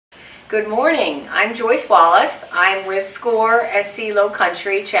Good morning. I'm Joyce Wallace. I'm with SCORE SC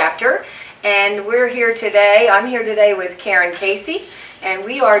Lowcountry chapter, and we're here today. I'm here today with Karen Casey, and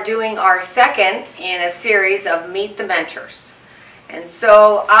we are doing our second in a series of Meet the Mentors. And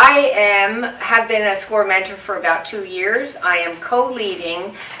so I have been a SCORE mentor for about 2 years. I am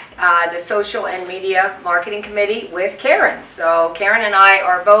co-leading the social and media marketing committee with Karen. So Karen and I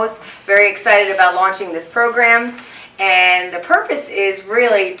are both very excited about launching this program. And the purpose is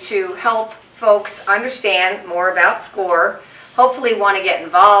really to help folks understand more about SCORE, hopefully want to get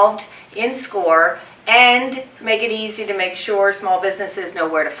involved in SCORE, and make it easy to make sure small businesses know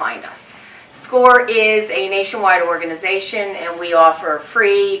where to find us. SCORE is a nationwide organization, and we offer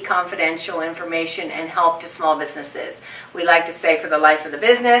free, confidential information and help to small businesses. We like to say for the life of the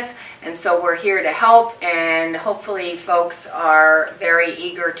business, and so we're here to help, and hopefully folks are very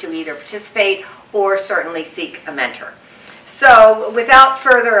eager to either participate or certainly seek a mentor. So without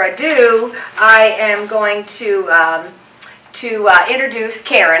further ado, I am going to introduce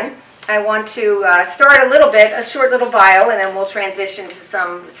Karen. I want to start a short little bio, and then we'll transition to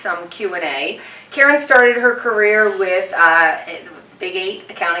some Q&A. Karen started her career with Big 8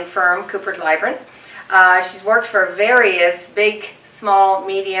 accounting firm, Cooper Lybrand. She's worked for various big, small,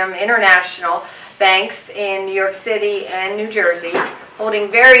 medium, international banks in New York City and New Jersey,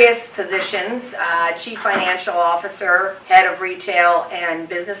 holding various positions, Chief Financial Officer, Head of Retail and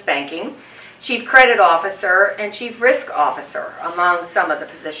Business Banking, Chief Credit Officer, and Chief Risk Officer, among some of the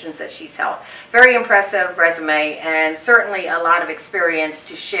positions that she's held. Very impressive resume, and certainly a lot of experience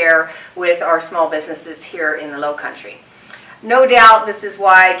to share with our small businesses here in the Lowcountry. No doubt this is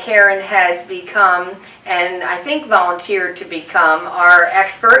why Karen has become, and I think volunteered to become, our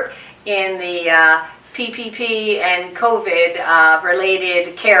expert in the PPP and COVID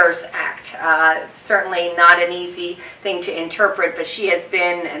related CARES Act. Certainly not an easy thing to interpret, but she has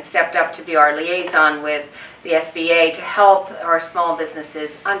been and stepped up to be our liaison with the SBA to help our small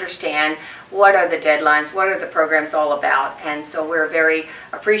businesses understand what are the deadlines, what are the programs all about. And so we're very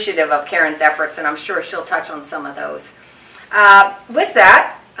appreciative of Karen's efforts, and I'm sure she'll touch on some of those. With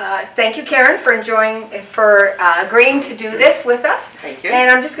that, thank you, Karen, for agreeing to do this with us. Thank you. And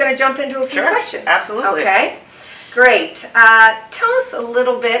I'm just going to jump into a few questions. Absolutely. Okay, great. Tell us a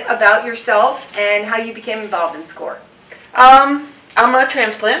little bit about yourself and how you became involved in SCORE. I'm a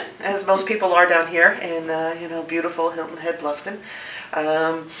transplant, as most people are down here in beautiful Hilton Head, Bluffton.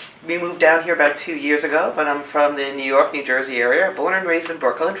 We moved down here about 2 years ago, but I'm from the New York, New Jersey area, born and raised in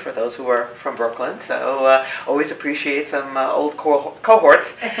Brooklyn, for those who are from Brooklyn, so always appreciate some old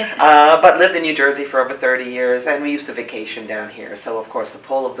cohorts, but lived in New Jersey for over 30 years, and we used to vacation down here, so of course the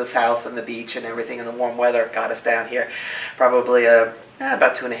pull of the South and the beach and everything and the warm weather got us down here probably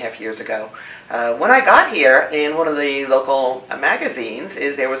about 2.5 years ago. When I got here, in one of the local magazines,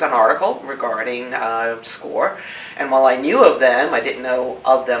 there was an article regarding SCORE, and while I knew of them, I didn't know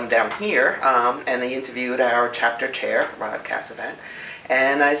of them down here, and they interviewed our chapter chair, Rod Cassavant,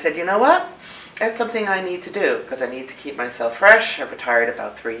 and I said, you know what? That's something I need to do, because I need to keep myself fresh. I retired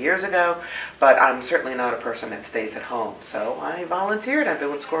about 3 years ago, but I'm certainly not a person that stays at home, so I volunteered. I've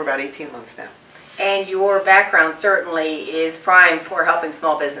been with SCORE about 18 months now. And your background certainly is prime for helping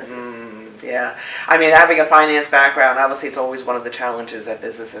small businesses. Yeah, I mean, having a finance background, obviously it's always one of the challenges that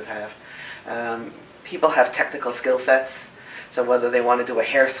businesses have. People have technical skill sets, so whether they want to do a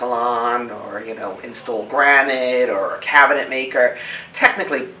hair salon or, install granite or a cabinet maker,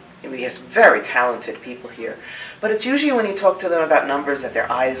 technically we have some very talented people here. But it's usually when you talk to them about numbers that their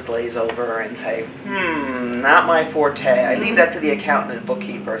eyes glaze over and say, not my forte. I leave that to the accountant and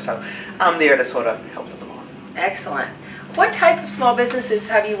bookkeeper, so I'm there to sort of help them along. Excellent. What type of small businesses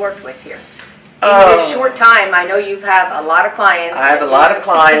have you worked with here? In a short time, I know you have a lot of clients. I have a lot of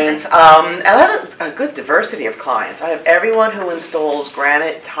clients. And I have a good diversity of clients. I have everyone who installs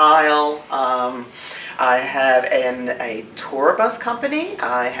granite, tile. I have a tour bus company.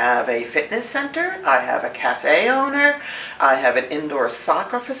 I have a fitness center. I have a cafe owner. I have an indoor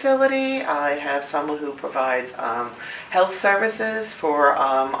soccer facility. I have someone who provides health services for,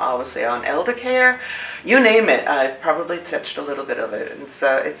 obviously, on elder care. You name it. I've probably touched a little bit of it.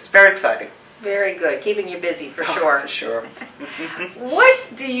 It's very exciting. Very good. Keeping you busy, for sure. For sure. What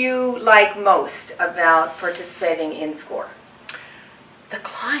do you like most about participating in SCORE? The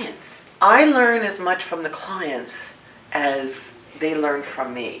clients. I learn as much from the clients as they learn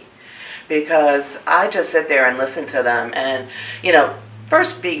from me, because I just sit there and listen to them. And,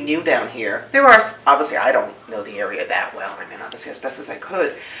 first, being new down here, obviously I don't know the area that well. I mean, obviously as best as I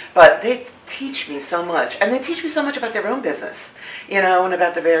could, but they teach me so much, and they teach me so much about their own business, and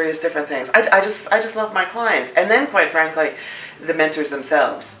about the various different things. I just love my clients, and then quite frankly, the mentors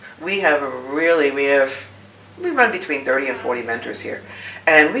themselves. we run between 30 and 40 mentors here.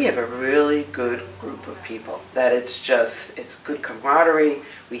 And we have a really good group of people that it's good camaraderie.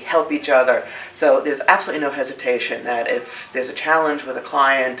 We help each other. So there's absolutely no hesitation that if there's a challenge with a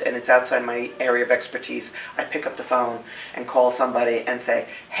client and it's outside my area of expertise, I pick up the phone and call somebody and say,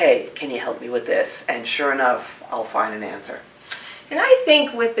 hey, can you help me with this? And sure enough, I'll find an answer. And I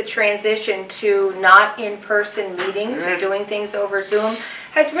think with the transition to not in-person meetings and doing things over Zoom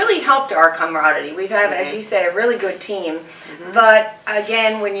has really helped our camaraderie. We've had, as you say, a really good team. But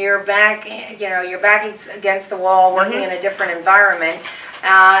again, when you're back, you're back against the wall, working in a different environment,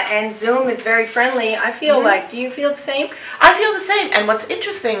 and Zoom is very friendly. I feel like, do you feel the same? I feel the same. And what's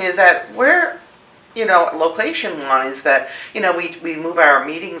interesting is that we're, location-wise, that, we move our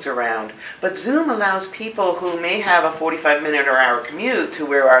meetings around. But Zoom allows people who may have a 45-minute or hour commute to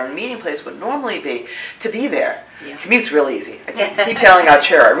where our meeting place would normally be, to be there. Yeah. Commute's real easy. I keep telling our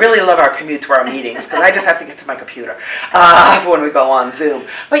chair, I really love our commute to our meetings because I just have to get to my computer when we go on Zoom.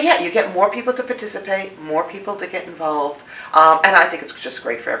 But yeah, you get more people to participate, more people to get involved, and I think it's just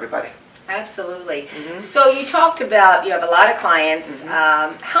great for everybody. Absolutely. So you talked about, you have a lot of clients.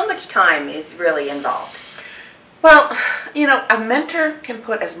 How much time is really involved? Well, a mentor can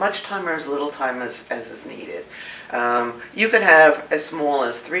put as much time or as little time as is needed. You could have as small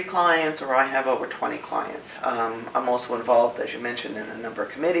as 3 clients, or I have over 20 clients. I'm also involved, as you mentioned, in a number of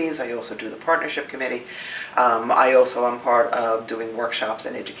committees. I also do the partnership committee. I also am part of doing workshops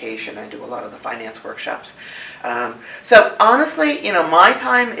and education. I do a lot of the finance workshops. So honestly, my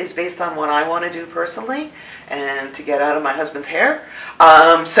time is based on what I want to do personally and to get out of my husband's hair.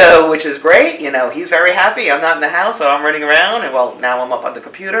 Which is great. He's very happy. I'm not in the house, so I'm running around, and well, now I'm up on the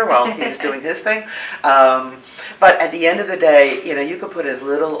computer while he's doing his thing. But at the end of the day, you could put as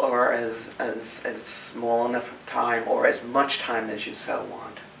little or as small enough time or as much time as you so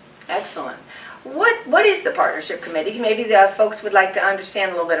want. Excellent. What is the partnership committee? Maybe the folks would like to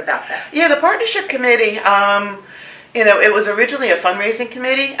understand a little bit about that. Yeah, the partnership committee, it was originally a fundraising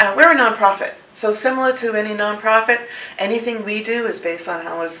committee. We're a nonprofit. So similar to any nonprofit, anything we do is based on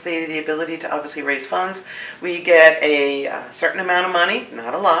how is the ability to obviously raise funds. We get a certain amount of money,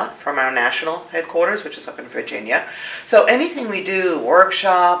 not a lot, from our national headquarters, which is up in Virginia. So anything we do,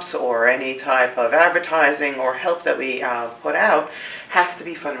 workshops or any type of advertising or help that we put out, has to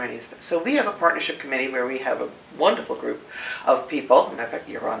be fundraised. So we have a partnership committee where we have a wonderful group of people. In fact,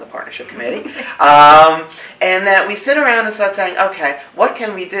 you're on the partnership committee. And that we sit around and start saying, okay, what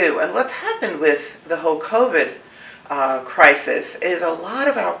can we do? And what's happened with the whole COVID crisis is a lot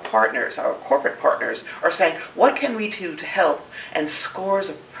of our partners, our corporate partners, are saying, what can we do to help? And SCORE is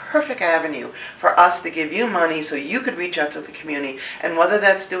a perfect avenue for us to give you money so you could reach out to the community, and whether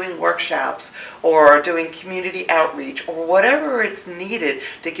that's doing workshops or doing community outreach or whatever it's needed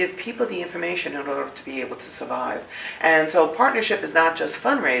to give people the information in order to be able to survive. And so partnership is not just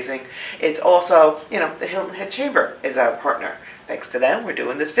fundraising, it's also, the Hilton Head Chamber is our partner. Thanks to them, we're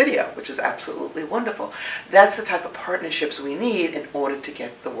doing this video, which is absolutely wonderful. That's the type of partnerships we need in order to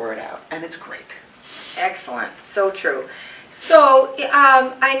get the word out, and it's great. Excellent. So true. So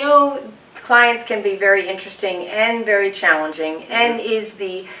I know clients can be very interesting and very challenging, and is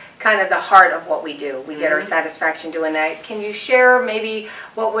the kind of the heart of what we do. We get our satisfaction doing that. Can you share maybe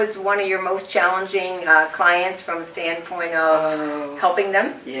what was one of your most challenging clients from a standpoint of helping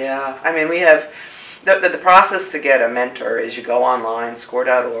them? Yeah, I mean, we have the process to get a mentor is you go online,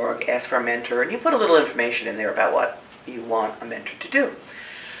 score.org, ask for a mentor, and you put a little information in there about what you want a mentor to do.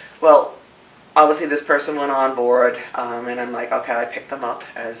 Well, obviously this person went on board, and I'm like, okay, I picked them up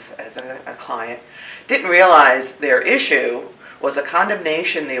as a client. Didn't realize their issue was a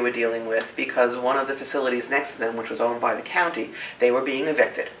condemnation they were dealing with because one of the facilities next to them, which was owned by the county, they were being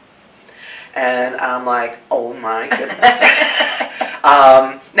evicted. And I'm like, oh my goodness.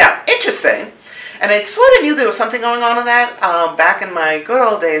 Now, interesting. And I sort of knew there was something going on in that back in my good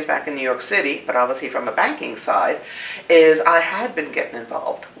old days back in New York City, but obviously from a banking side, is I had been getting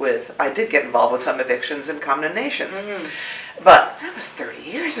involved with, I did get involved with some evictions and condemnations. But that was 30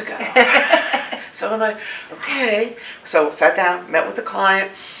 years ago. So I'm like, okay. So sat down, met with the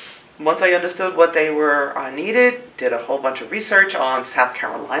client. Once I understood what they were needed, did a whole bunch of research on South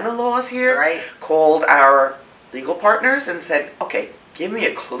Carolina laws here, called our legal partners and said, okay, give me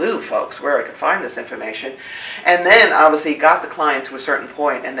a clue, folks, where I could find this information. And then obviously got the client to a certain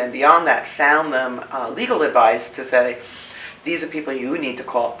point, and then beyond that found them legal advice to say, these are people you need to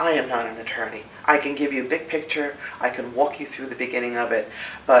call. I am not an attorney. I can give you a big picture. I can walk you through the beginning of it,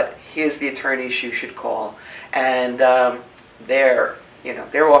 but here's the attorneys you should call. And they're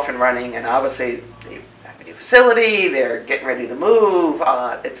off and running, and obviously a new facility, they're getting ready to move.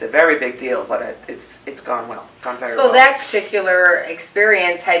 It's a very big deal, but it's gone well, gone very well. So that particular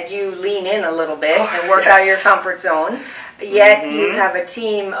experience had you lean in a little bit and work out of your comfort zone. Yet you have a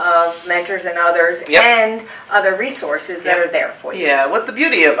team of mentors and others and other resources that are there for you. Yeah, what the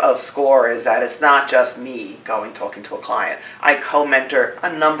beauty of SCORE is that it's not just me talking to a client. I co-mentor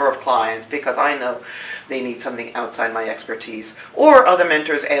a number of clients because I know they need something outside my expertise. Or other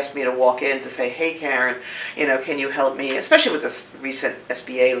mentors ask me to walk in to say, hey Karen, can you help me, especially with this recent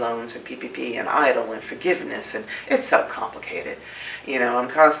SBA loans and PPP and EIDL and forgiveness, and it's so complicated. I'm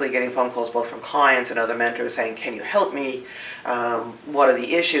constantly getting phone calls both from clients and other mentors saying, can you help me? What are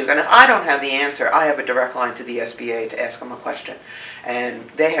the issues? And if I don't have the answer, I have a direct line to the SBA to ask them a question. And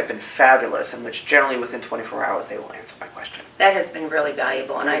they have been fabulous, in which generally within 24 hours they will answer my question. That has been really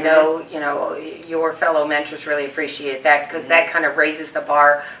valuable, and I know your fellow mentors really appreciate that, because that kind of raises the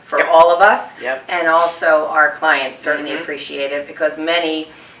bar for all of us, and also our clients certainly appreciate it, because many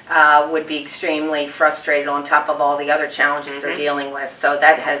would be extremely frustrated on top of all the other challenges they're dealing with. So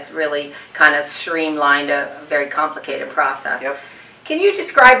that has really kind of streamlined a very complicated process. Can you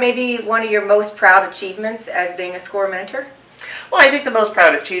describe maybe one of your most proud achievements as being a SCORE mentor? Well, I think the most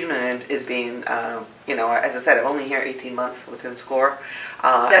proud achievement is being, as I said, I'm only here 18 months within SCORE.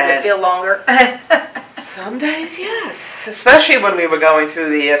 Does it feel longer? Some days, yes. Especially when we were going through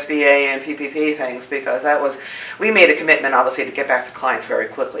the SBA and PPP things, because we made a commitment, obviously, to get back to clients very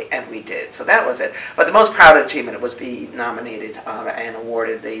quickly, and we did. So that was it. But the most proud achievement was being nominated and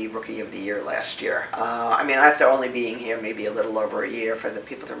awarded the Rookie of the Year last year. After only being here maybe a little over a year, for the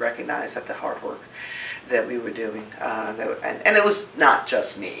people to recognize that the hard work that we were doing, and it was not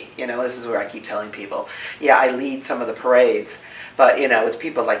just me. This is where I keep telling people, I lead some of the parades, but it's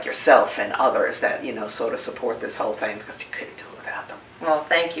people like yourself and others that sort of support this whole thing, because you couldn't do it without them. Well,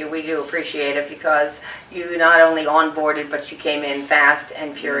 thank you. We do appreciate it, because you not only onboarded, but you came in fast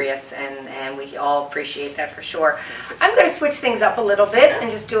and furious, and we all appreciate that for sure. I'm going to switch things up a little bit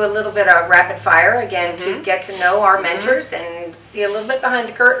and just do a little bit of rapid fire again to get to know our mentors and see a little bit behind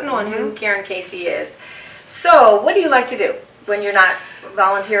the curtain on who Karen Casey is. So, what do you like to do when you're not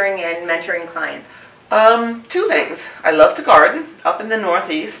volunteering and mentoring clients? Two things. I love to garden. Up in the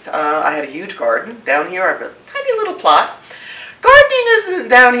Northeast, I had a huge garden. Down here, I have a tiny little plot. Gardening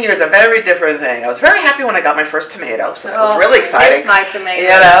down here is a very different thing. I was very happy when I got my first tomato, so that was really exciting. I miss my tomatoes.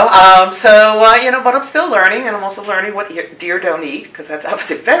 But I'm still learning, and I'm also learning what deer don't eat, because that's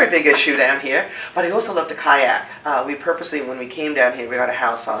obviously a very big issue down here. But I also love to kayak. We purposely, when we came down here, we got a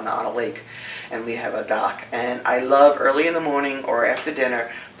house on a lake, and we have a dock. And I love early in the morning or after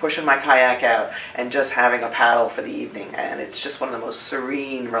dinner pushing my kayak out and just having a paddle for the evening. And it's just one of the most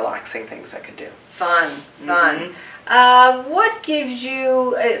serene, relaxing things I can do. Fun. What gives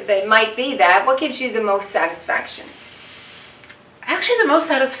you, what gives you the most satisfaction? Actually, the most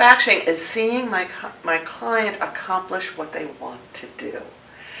satisfaction is seeing my client accomplish what they want to do.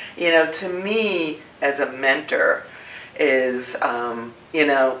 To me, as a mentor, is,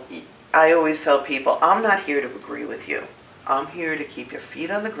 I always tell people, I'm not here to agree with you. I'm here to keep your feet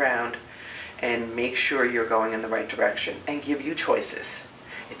on the ground and make sure you're going in the right direction and give you choices.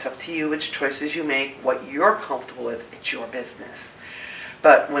 It's up to you which choices you make, what you're comfortable with. It's your business.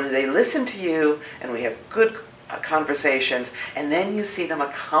 But when they listen to you and we have good conversations, and then you see them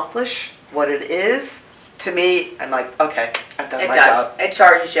accomplish what it is, to me, I'm like, okay, I've done my job. It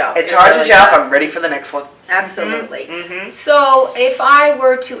charges you up. It charges you up. I'm ready for the next one. Absolutely. So if I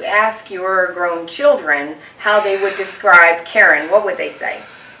were to ask your grown children how they would describe Karen, what would they say?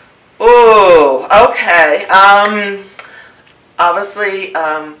 Oh, okay. Obviously,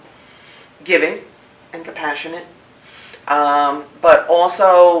 giving and compassionate, but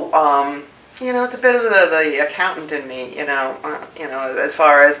also, it's a bit of the accountant in me. As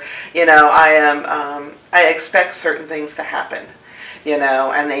far as I expect certain things to happen.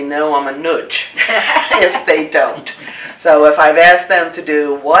 And they know I'm a nudge if they don't. So if I've asked them to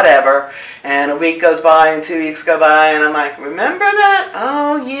do whatever, and a week goes by and 2 weeks go by, and I'm like, remember that?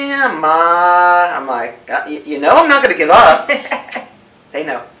 Oh yeah, Ma. I'm like, I'm not going to give up. They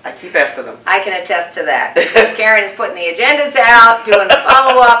know. I keep after them. I can attest to that, because Karen is putting the agendas out, doing the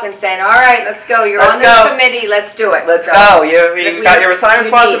follow-up, and saying, all right, let's go. You're on this committee. Let's do it. Let's go. You've got your assigned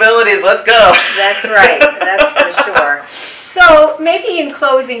responsibilities. Let's go. That's right. That's for sure. So maybe in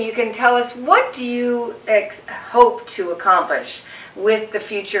closing, you can tell us, what do you hope to accomplish with the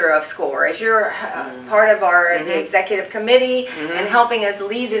future of SCORE? As you're part of the executive committee and helping us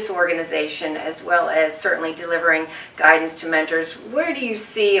lead this organization, as well as certainly delivering guidance to mentors, where do you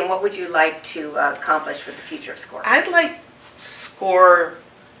see and what would you like to accomplish with the future of SCORE? I'd like SCORE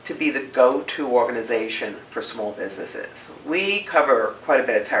to be the go-to organization for small businesses. We cover quite a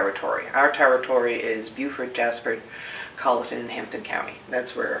bit of territory. Our territory is Beaufort, Jasper, Colleton, and Hampton County.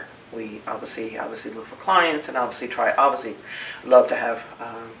 That's where we obviously look for clients, and obviously love to have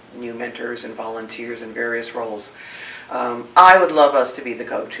new mentors and volunteers in various roles. I would love us to be the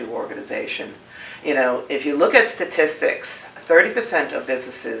go-to organization. You know, if you look at statistics, 30% of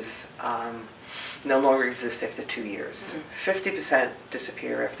businesses no longer exist after 2 years. 50%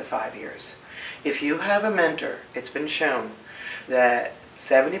 disappear after 5 years. If you have a mentor, it's been shown that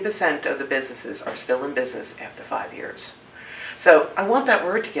 70% of the businesses are still in business after 5 years. So I want that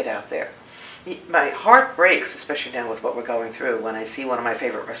word to get out there. My heart breaks, especially now with what we're going through, when I see one of my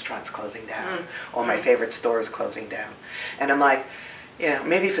favorite restaurants closing down or my favorite stores closing down. And I'm like, yeah,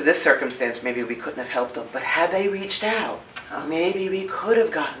 maybe for this circumstance, maybe we couldn't have helped them. But had they reached out, maybe we could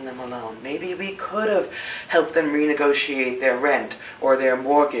have gotten them a loan. Maybe we could have helped them renegotiate their rent or their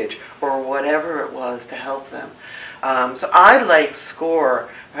mortgage or whatever it was to help them. So I'd like SCORE,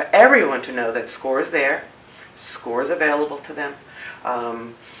 for everyone to know that SCORE is there, SCORE is available to them,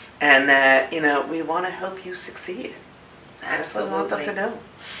 and that, you know, we want to help you succeed. Absolutely. I want them to know.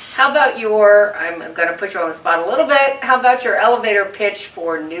 How about your, I'm going to put you on the spot a little bit, how about your elevator pitch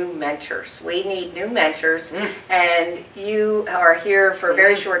for new mentors? We need new mentors, and you are here for a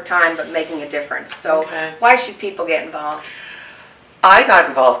very short time but making a difference. So why should people get involved? I got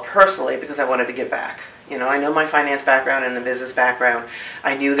involved personally because I wanted to give back. You know, I know my finance background and the business background.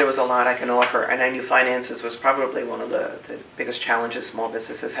 I knew there was a lot I can offer, and I knew finances was probably one of the biggest challenges small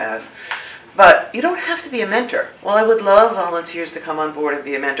businesses have. But you don't have to be a mentor. Well, I would love volunteers to come on board and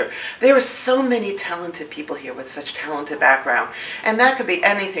be a mentor. There are so many talented people here with such talented background. And that could be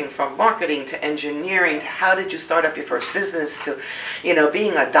anything from marketing to engineering to how did you start up your first business to, you know,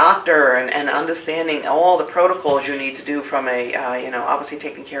 being a doctor and understanding all the protocols you need to do from a, you know, obviously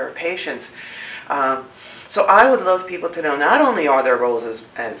taking care of patients. So I would love people to know not only are there roles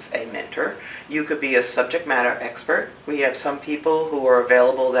as a mentor, you could be a subject matter expert. We have some people who are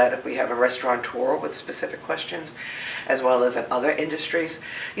available that if we have a restaurateur with specific questions, as well as in other industries.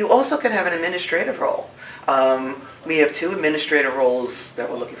 You also can have an administrative role. We have 2 administrative roles that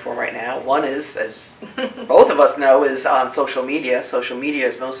we're looking for right now. One is, as both of us know, is on social media. Social media,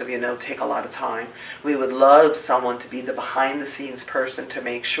 as most of you know, take a lot of time. We would love someone to be the behind-the-scenes person to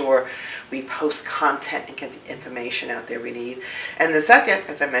make sure we post content and get the information out there we need. And the second,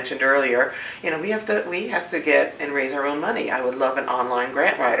 as I mentioned earlier, you know, we have to get and raise our own money. I would love an online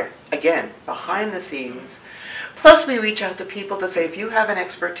grant writer. Again, behind the scenes. Plus, we reach out to people to say, if you have an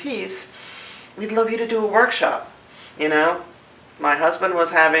expertise, we'd love you to do a workshop. You know, my husband was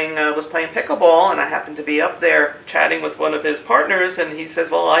playing pickleball, and I happened to be up there chatting with one of his partners, and he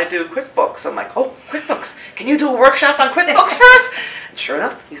says, well, I do QuickBooks. I'm like, oh, QuickBooks, can you do a workshop on QuickBooks for us? And sure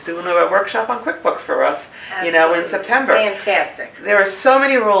enough, he's doing a workshop on QuickBooks for us, you know, in September. Fantastic. There are so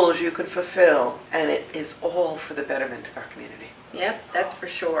many roles you could fulfill, and it is all for the betterment of our community. Yep, that's for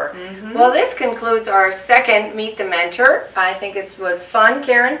sure. Well, this concludes our second Meet the Mentor. I think it was fun.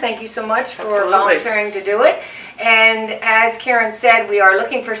 Karen, thank you so much for volunteering to do it. And as Karen said, we are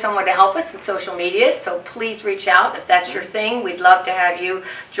looking for someone to help us in social media, so please reach out if that's your thing. We'd love to have you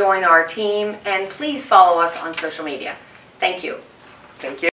join our team, and please follow us on social media. Thank you. Thank you.